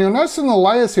good. And you'll notice in the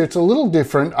layers here, it's a little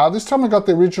different. This time we've got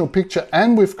the original picture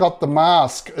and we've got the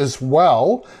mask as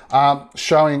well,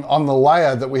 showing on the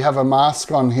layer that we have a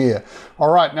mask on here.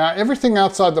 All right, now everything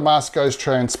outside the mask goes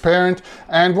transparent.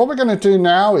 And what we're going to do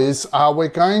now is we're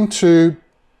going to,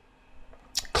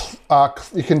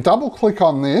 you can double click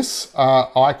on this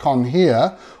icon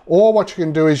here, or what you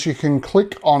can do is you can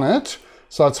click on it.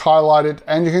 So it's highlighted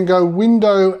and you can go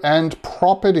window and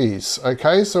properties.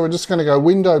 Okay, so we're just going to go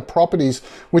window properties,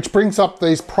 which brings up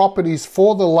these properties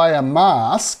for the layer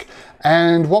mask.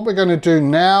 And what we're going to do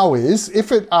now is,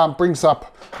 if it brings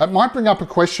up, it might bring up a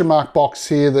question mark box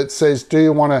here that says, do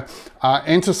you want to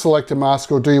enter select a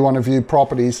mask or do you want to view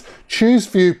properties? Choose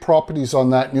view properties on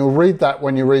that and you'll read that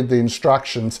when you read the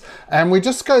instructions. And we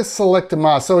just go select a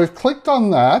mask. So we've clicked on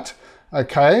that.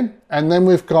 Okay, and then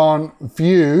we've gone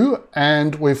view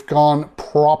and we've gone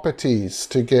properties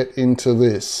to get into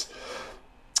this.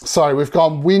 Sorry, we've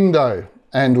gone window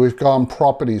and we've gone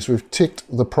properties. We've ticked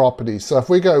the properties. So if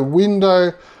we go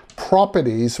window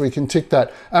properties, we can tick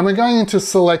that. And we're going into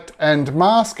select and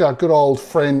mask, our good old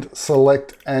friend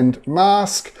select and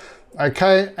mask.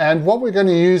 Okay, and what we're going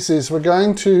to use is we're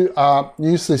going to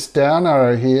use this down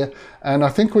arrow here, and I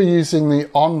think we're using the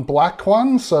on black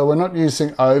one, so we're not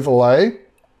using overlay.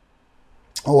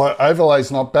 Although overlay is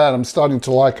not bad, I'm starting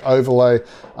to like overlay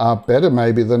better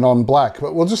maybe than on black,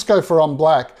 but we'll just go for on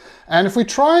black. And if we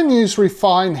try and use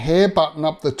refine hair button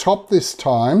up the top this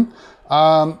time,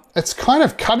 it's kind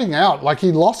of cutting out, like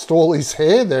he lost all his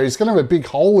hair there. He's going to have a big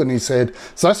hole in his head.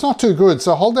 So that's not too good.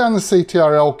 So hold down the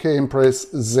CTRL key and press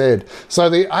Z. So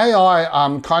the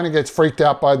AI kind of gets freaked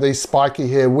out by these spiky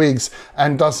hair wigs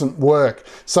and doesn't work.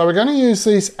 So we're going to use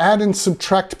these add and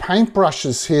subtract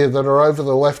paintbrushes here that are over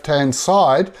the left-hand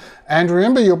side. And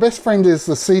remember, your best friend is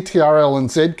the CTRL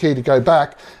and Z key to go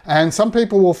back. And some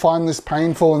people will find this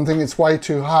painful and think it's way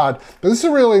too hard. But this is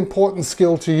a really important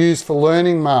skill to use for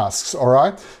learning masks, all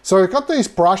right? So we've got these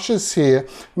brushes here.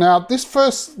 Now, this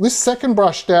second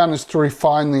brush down is to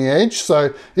refine the edge.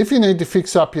 So if you need to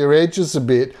fix up your edges a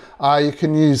bit, you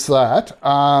can use that.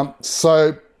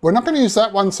 So we're not going to use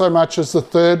that one so much as the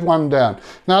third one down.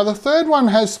 Now, the third one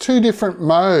has two different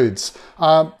modes.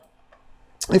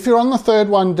 If you're on the third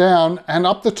one down and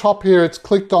up the top here, it's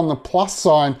clicked on the plus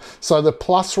sign. So the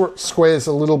plus square's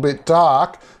a little bit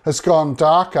dark, has gone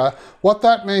darker. What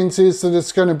that means is that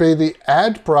it's going to be the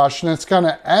add brush and it's going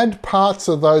to add parts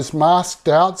of those masked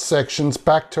out sections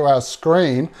back to our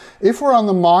screen. If we're on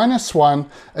the minus one,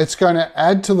 it's going to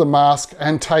add to the mask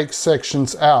and take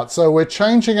sections out. So we're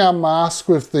changing our mask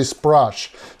with this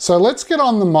brush. So let's get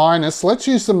on the minus. Let's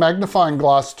use the magnifying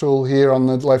glass tool here on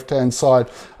the left-hand side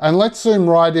and let's zoom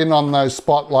right in on those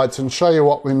spotlights and show you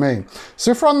what we mean.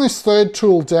 So if we're on this third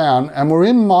tool down and we're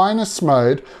in minus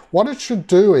mode, what it should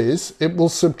do is it will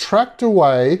subtract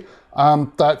away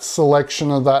that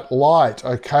selection of that light,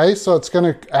 okay? So it's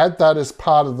going to add that as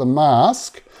part of the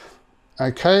mask,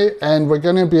 okay? And we're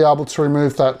going to be able to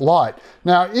remove that light.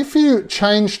 Now, if you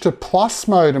change to plus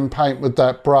mode and paint with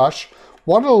that brush,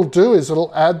 what it'll do is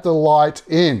it'll add the light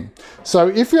in. So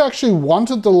if you actually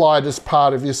wanted the light as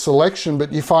part of your selection,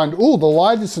 but you find, oh, the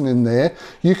light isn't in there,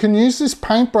 you can use this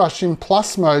paintbrush in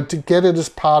plus mode to get it as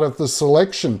part of the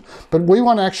selection. But we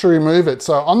want to actually remove it.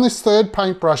 So on this third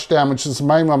paintbrush down, which is the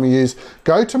main one we use,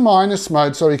 go to minus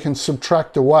mode so we can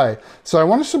subtract away. So I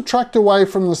want to subtract away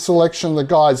from the selection of the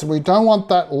guys, and we don't want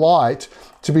that light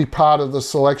to be part of the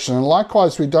selection. And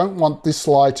likewise, we don't want this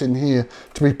light in here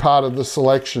to be part of the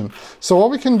selection. So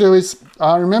what we can do is,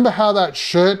 remember how that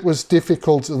shirt was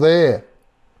difficult there.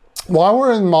 While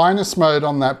we're in minus mode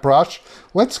on that brush,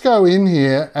 let's go in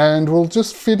here and we'll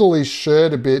just fiddle his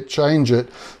shirt a bit, change it.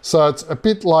 So it's a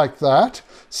bit like that.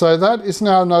 So that is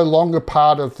now no longer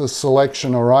part of the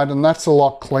selection, all right? And that's a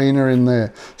lot cleaner in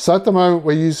there. So at the moment,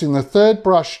 we're using the third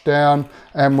brush down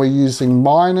and we're using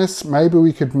minus. Maybe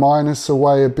we could minus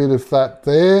away a bit of that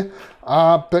there.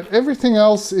 But everything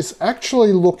else is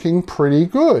actually looking pretty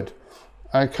good.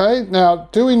 Okay, now,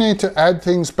 do we need to add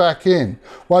things back in?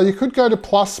 Well, you could go to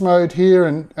plus mode here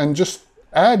and just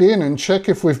add in and check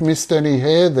if we've missed any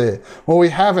hair there. Well, we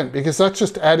haven't, because that's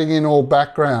just adding in all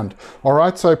background. All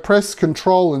right, so press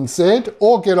Control and Z,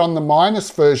 or get on the minus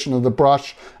version of the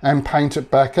brush and paint it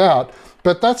back out.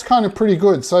 But that's kind of pretty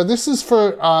good. So this is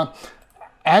for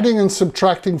adding and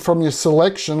subtracting from your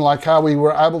selection, like how we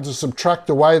were able to subtract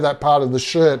away that part of the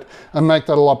shirt and make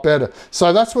that a lot better.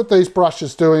 So that's what these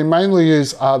brushes do. We mainly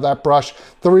use that brush.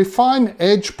 The Refine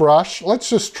Edge brush, let's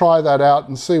just try that out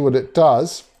and see what it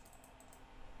does.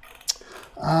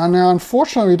 Now,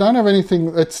 unfortunately, we don't have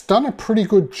anything. It's done a pretty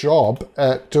good job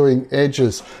at doing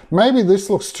edges. Maybe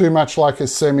this looks too much like a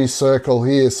semicircle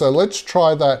here. So let's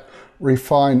try that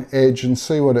Refine Edge and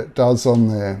see what it does on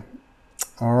there.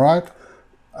 All right.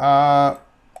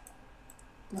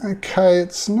 Okay,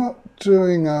 it's not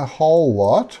doing a whole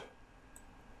lot.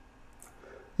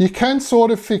 You can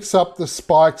sort of fix up the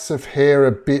spikes of hair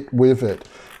a bit with it.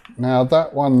 Now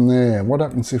that one there, what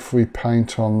happens if we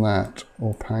paint on that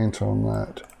or paint on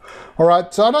that? All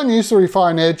right, so I don't use the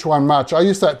Refine Edge one much. I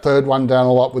use that third one down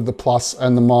a lot with the plus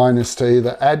and the minus to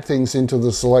either add things into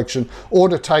the selection or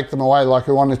to take them away, like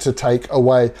I wanted to take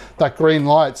away that green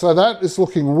light. So that is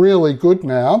looking really good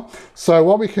now. So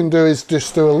what we can do is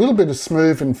just do a little bit of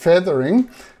smooth and feathering,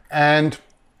 and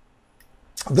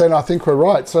then I think we're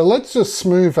right. So let's just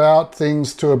smooth out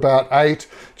things to about 8,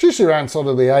 usually around sort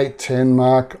of the 8-10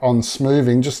 mark on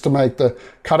smoothing, just to make the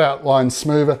cutout line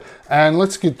smoother. And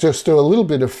let's just do a little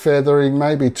bit of feathering,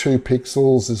 maybe 2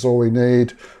 pixels is all we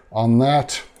need on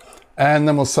that. And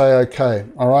then we'll say okay.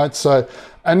 All right, so,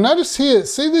 and notice here,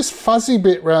 see this fuzzy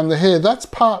bit around the hair? That's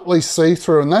partly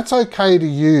see-through, and that's okay to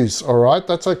use, all right?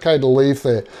 That's okay to leave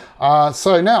there.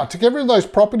 So now, to get rid of those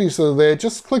properties that are there,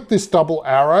 just click this double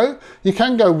arrow. You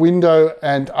can go Window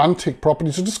and untick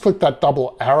properties, so just click that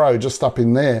double arrow just up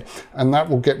in there, and that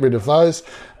will get rid of those.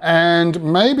 And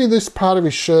maybe this part of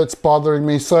his shirt's bothering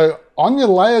me, so on your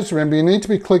layers, remember, you need to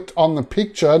be clicked on the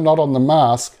picture, not on the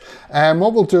mask. And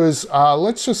what we'll do is,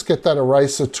 let's just get that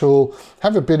eraser tool,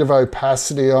 have a bit of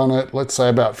opacity on it, let's say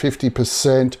about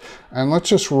 50%, and let's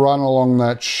just run along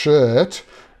that shirt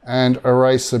and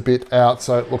erase a bit out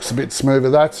so it looks a bit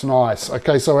smoother. That's nice.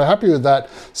 Okay, so we're happy with that.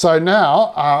 So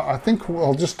now, I think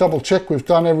I'll just double check we've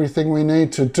done everything we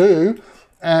need to do.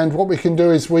 And what we can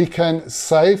do is we can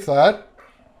save that.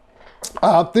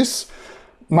 This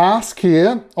mask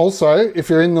here, also, if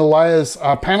you're in the layers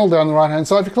panel down the right hand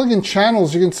side, if you click in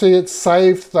channels, you can see it's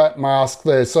saved that mask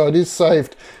there. So it is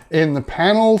saved in the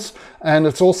panels, and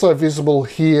it's also visible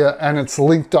here, and it's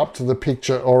linked up to the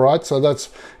picture. All right, so that's,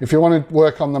 if you want to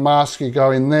work on the mask, you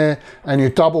go in there and you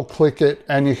double click it,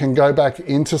 and you can go back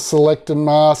into select and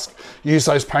mask, use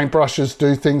those paintbrushes,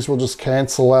 do things. We'll just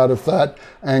cancel out of that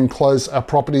and close our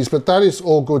properties, but that is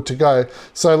all good to go.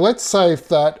 So let's save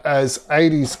that as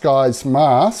 80s Guys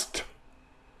Masked,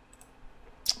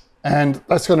 and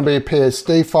that's going to be a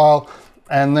PSD file,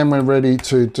 and then we're ready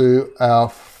to do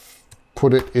our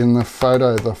put it in the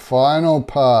photo, the final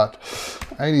part.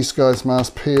 80s Guys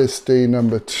Mask PSD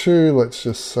number 2. Let's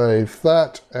just save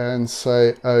that and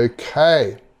say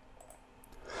okay.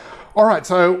 All right,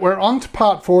 so we're on to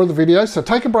part 4 of the video. So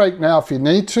take a break now if you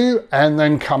need to, and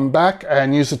then come back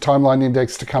and use the timeline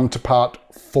index to come to part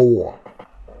 4.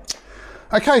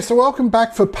 Okay, so welcome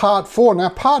back for part 4. Now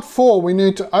part 4, we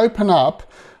need to open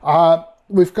up.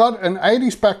 We've got an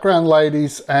 80s background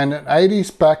ladies and an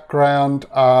 80s background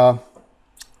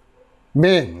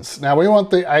men's. Now we want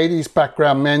the 80s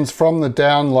background men's from the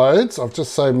downloads. I've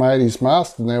just saved my 80s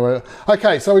mask and there we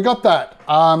okay, so we got that.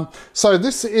 So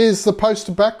this is the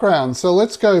poster background. So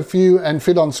let's go view and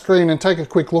fit on screen and take a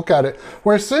quick look at it.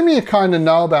 We're assuming you kind of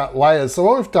know about layers. So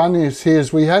what we've done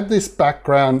is we had this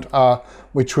background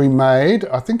which we made.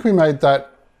 I think we made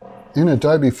that in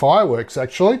Adobe Fireworks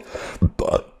actually.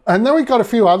 And then we got a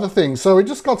few other things. So we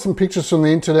just got some pictures from the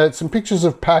internet, some pictures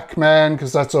of Pac-Man,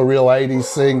 because that's a real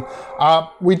 80s thing.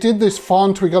 We did this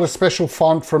font. We got a special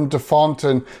font from DeFont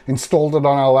and installed it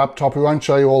on our laptop. We won't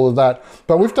show you all of that,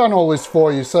 but we've done all this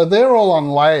for you. So they're all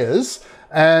on layers.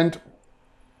 And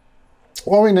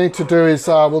what we need to do is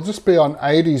we'll just be on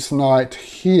 80s night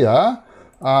here.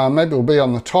 Maybe we'll be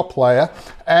on the top layer.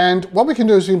 And what we can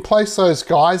do is we can place those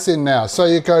guys in now. So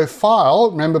you go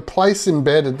File, remember Place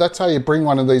Embedded. That's how you bring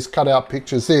one of these cutout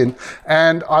pictures in.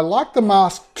 And I like the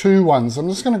Mask 2 ones. I'm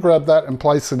just going to grab that and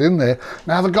place it in there.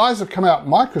 Now the guys have come out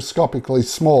microscopically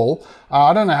small.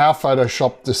 I don't know how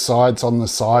Photoshop decides on the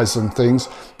size and things,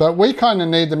 but we kind of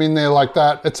need them in there like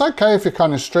that. It's okay if you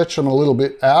kind of stretch them a little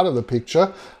bit out of the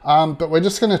picture, but we're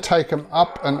just going to take them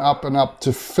up and up and up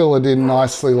to fill it in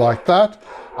nicely like that.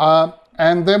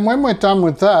 And then when we're done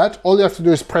with that, all you have to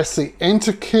do is press the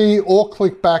Enter key or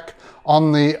click back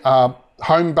on the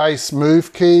home base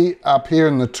move key up here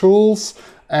in the tools,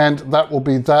 and that will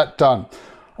be that done.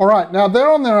 All right, now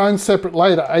they're on their own separate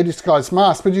layer, 80s Guys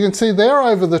Mask, but you can see they're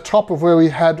over the top of where we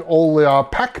had all the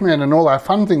Pac-Man and all our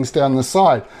fun things down the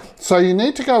side. So you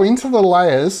need to go into the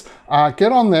layers,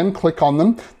 get on them, click on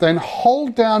them, then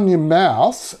hold down your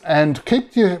mouse and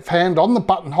keep your hand on the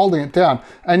button holding it down.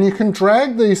 And you can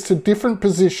drag these to different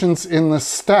positions in the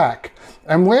stack.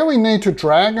 And where we need to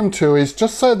drag them to is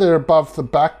just so they're above the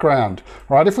background,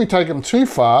 right? If we take them too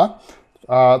far,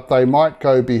 they might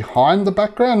go behind the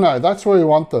background. No, that's where we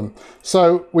want them.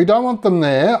 So we don't want them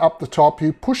there up the top.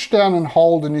 You push down and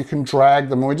hold and you can drag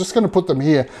them. We're just going to put them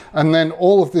here. And then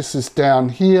all of this is down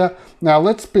here. Now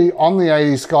let's be on the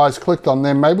 80s guys, clicked on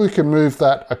them. Maybe we can move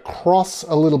that across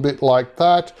a little bit like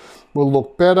that. Will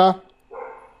look better.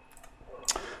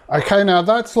 Okay, now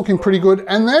that's looking pretty good.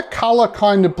 And their color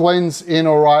kind of blends in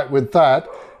all right with that.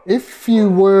 If you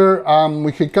were,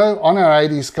 we could go on our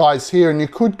 80s guys here and you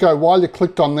could go, while you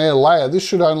clicked on their layer, this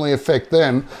should only affect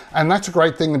them. And that's a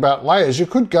great thing about layers. You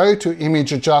could go to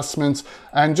image adjustments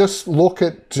and just look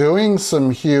at doing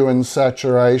some hue and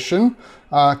saturation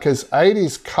because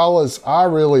 80s colors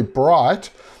are really bright.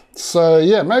 So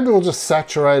yeah, maybe we'll just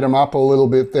saturate them up a little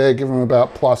bit there, give them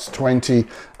about +20.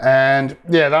 And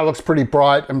yeah, that looks pretty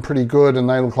bright and pretty good. And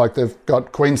they look like they've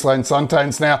got Queensland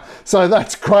suntanes now. So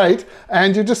that's great.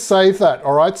 And you just save that,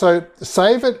 all right? So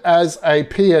save it as a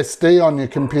PSD on your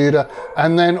computer.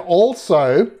 And then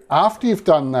also, after you've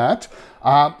done that,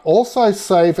 also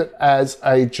save it as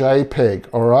a JPEG,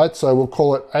 all right? So we'll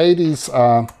call it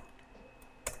 80s,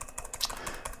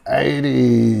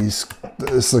 80s,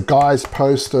 there's the guys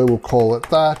poster, we'll call it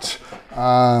that.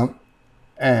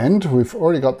 And we've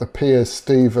already got the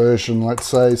PSD version, let's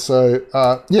say. So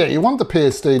yeah, you want the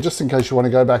PSD just in case you want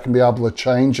to go back and be able to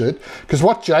change it. Because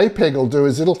what JPEG will do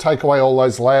is it'll take away all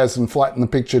those layers and flatten the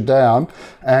picture down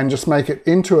and just make it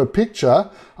into a picture.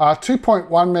 2.1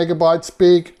 megabytes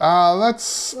big,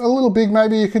 that's a little big.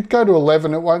 Maybe you could go to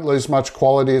 11, it won't lose much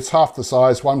quality. It's half the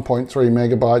size, 1.3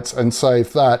 megabytes, and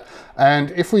save that.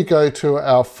 And if we go to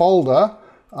our folder,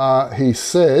 he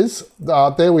says,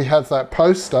 there we have that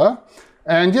poster.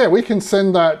 And yeah, we can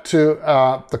send that to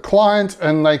the client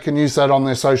and they can use that on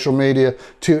their social media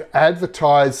to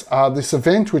advertise this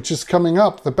event, which is coming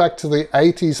up, the Back to the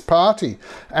 80s party.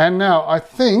 And now I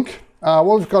think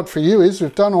what we've got for you is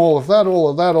we've done all of that,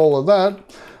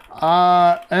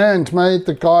 and made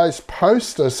the guys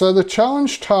poster. So the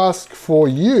challenge task for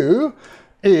you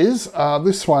is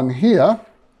this one here.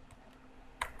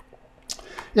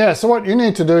 Yeah, so what you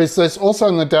need to do is there's also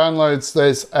in the downloads,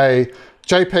 there's a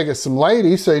JPEG of some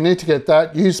ladies, so you need to get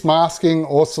that. Use masking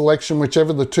or selection,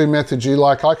 whichever the two methods you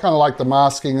like. I kind of like the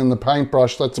masking and the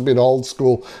paintbrush. That's a bit old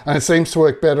school, and it seems to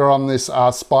work better on this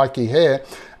spiky hair.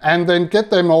 And then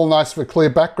get them all nice with a clear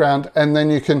background, and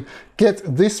then you can get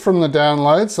this from the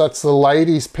downloads. That's the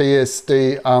ladies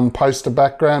PSD poster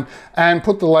background, and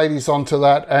put the ladies onto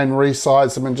that and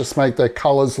resize them and just make their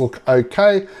colors look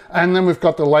okay. And then we've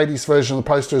got the ladies version of the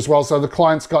poster as well. So the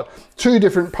client's got two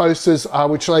different posters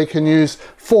which they can use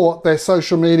for their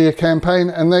social media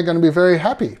campaign, and they're going to be very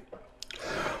happy.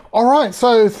 All right,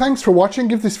 so thanks for watching.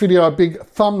 Give this video a big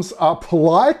thumbs up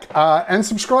like and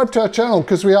subscribe to our channel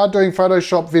because we are doing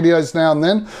Photoshop videos now and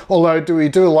then, although we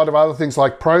do a lot of other things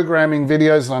like programming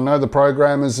videos, and I know the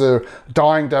programmers are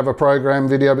dying to have a program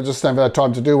video but just haven't had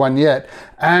time to do one yet.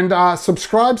 And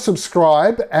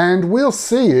subscribe, and we'll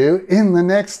see you in the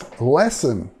next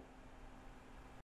lesson.